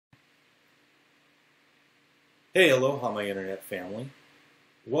Hey, aloha, my internet family.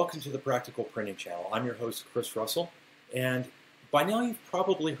 Welcome to the Practical Printing Channel. I'm your host, Chris Russell, and by now you've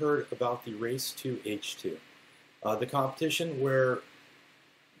probably heard about the Race to H2, the competition where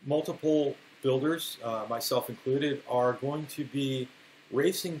multiple builders, myself included, are going to be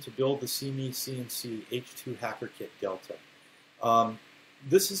racing to build the CME CNC H2 Hacker Kit Delta.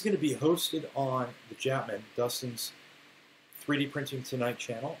 This is going to be hosted on the Japman, Dustin's 3D Printing Tonight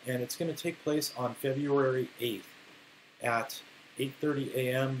channel, and it's going to take place on February 8th at 8:30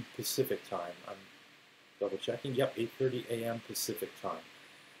 a.m. Pacific time. I'm double checking. Yep, 8:30 a.m. Pacific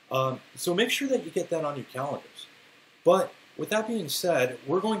time. So make sure that you get that on your calendars. But with that being said,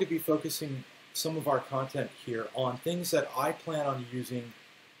 we're going to be focusing some of our content here on things that I plan on using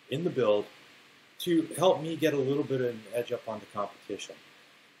in the build to help me get a little bit of an edge up on the competition.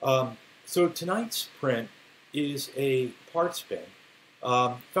 So tonight's print is a parts bin.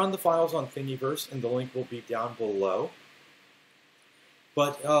 Found the files on Thingiverse, and the link will be down below.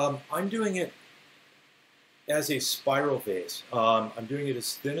 But I'm doing it as a spiral vase. I'm doing it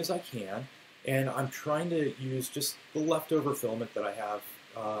as thin as I can, and I'm trying to use just the leftover filament that I have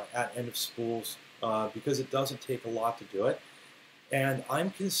at end of spools because it doesn't take a lot to do it. And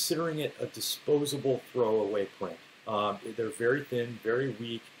I'm considering it a disposable throwaway print. They're very thin, very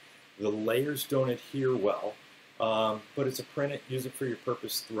weak. The layers don't adhere well, but it's a print it, use it for your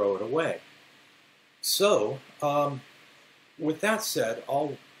purpose, throw it away. So, with that said,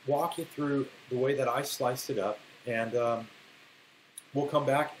 I'll walk you through the way that I sliced it up, and we'll come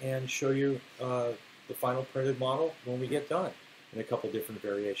back and show you the final printed model when we get done in a couple different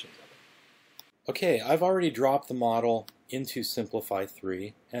variations of it. Okay, I've already dropped the model into Simplify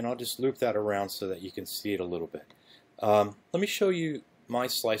 3, and I'll just loop that around so that you can see it a little bit. Let me show you my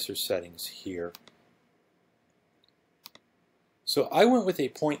slicer settings here. So I went with a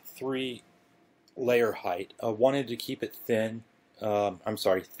 0.3 layer height. I wanted to keep it thick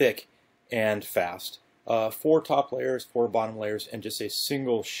and fast. 4 top layers, 4 bottom layers, and just a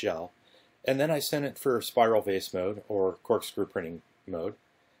single shell. And then I sent it for spiral vase mode or corkscrew printing mode.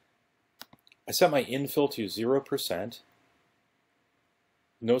 I set my infill to 0%.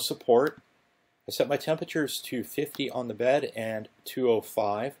 No support. I set my temperatures to 50 on the bed and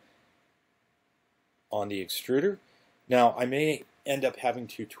 205 on the extruder. Now I may end up having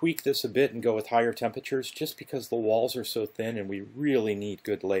to tweak this a bit and go with higher temperatures just because the walls are so thin and we really need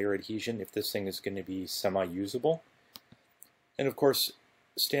good layer adhesion if this thing is going to be semi-usable. And of course,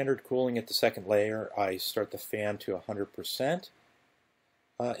 standard cooling at the second layer, I start the fan to 100%,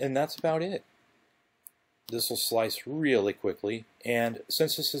 and that's about it. This will slice really quickly, and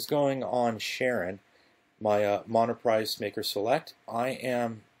since this is going on Sharon, my Monoprice Maker Select, I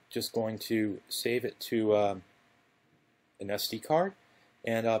am just going to save it to an SD card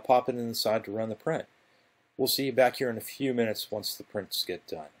and pop it inside to run the print. We'll see you back here in a few minutes once the prints get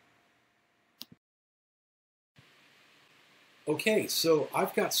done. Okay, so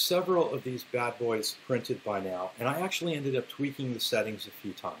I've got several of these bad boys printed by now, and I actually ended up tweaking the settings a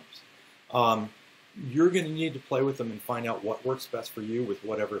few times. You're going to need to play with them and find out what works best for you with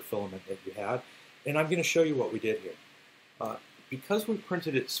whatever filament that you have. And I'm going to show you what we did here. Because we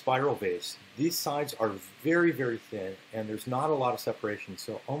printed it spiral vase, these sides are very, very thin, and there's not a lot of separation.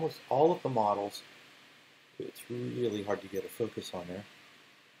 So almost all of the models, it's really hard to get a focus on there.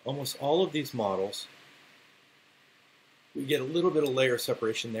 Almost all of these models, we get a little bit of layer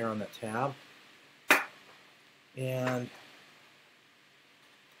separation there on that tab. And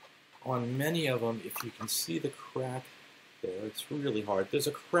on many of them, if you can see the crack there, it's really hard. There's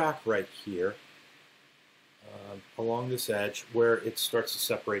a crack right here along this edge where it starts to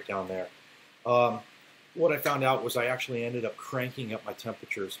separate down there. What I found out was I actually ended up cranking up my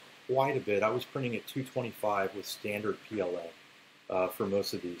temperatures quite a bit. I was printing at 225 with standard PLA for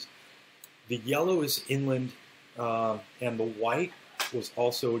most of these. The yellow is inland, and the white was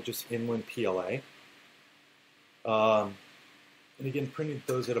also just inland PLA. And again, printed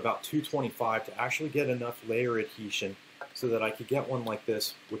those at about 225 to actually get enough layer adhesion so that I could get one like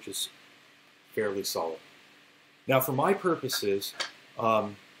this, which is fairly solid. Now for my purposes,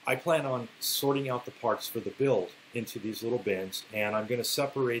 I plan on sorting out the parts for the build into these little bins, and I'm going to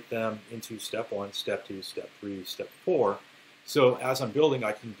separate them into step 1, step 2, step 3, step 4, so as I'm building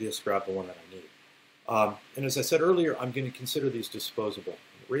I can just grab the one that I need. And as I said earlier, I'm going to consider these disposable.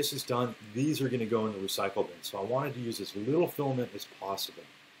 When the race is done, these are going to go in the recycle bin, so I wanted to use as little filament as possible.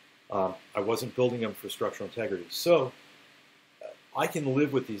 I wasn't building them for structural integrity, so I can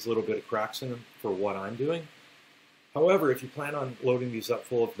live with these little bit of cracks in them for what I'm doing. However, if you plan on loading these up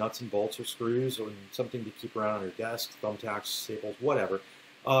full of nuts and bolts or screws or something to keep around on your desk, thumbtacks, staples, whatever,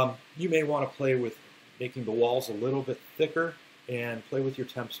 you may want to play with making the walls a little bit thicker, and play with your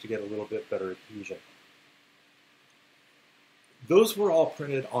temps to get a little bit better adhesion. Those were all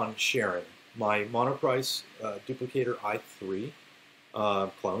printed on Sharon, my Monoprice Duplicator i3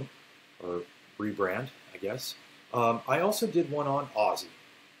 clone, or rebrand, I guess. I also did one on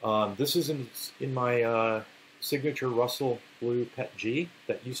Aussie. This is in my signature Russell Blue Pet G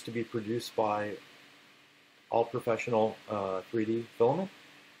that used to be produced by All Professional 3D Filament,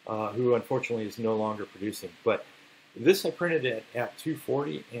 who unfortunately is no longer producing. But this I printed it at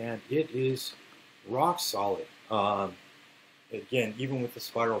 240, and it is rock solid. Again, even with the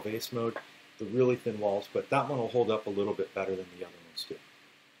spiral vase mode, the really thin walls, but that one will hold up a little bit better than the other ones do.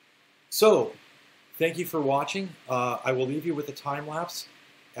 So, thank you for watching. I will leave you with a time lapse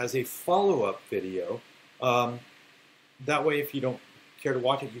as a follow-up video. That way, if you don't care to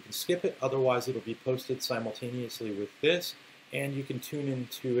watch it, you can skip it. Otherwise, it'll be posted simultaneously with this, and you can tune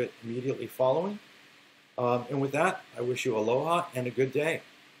into it immediately following. And with that, I wish you aloha and a good day.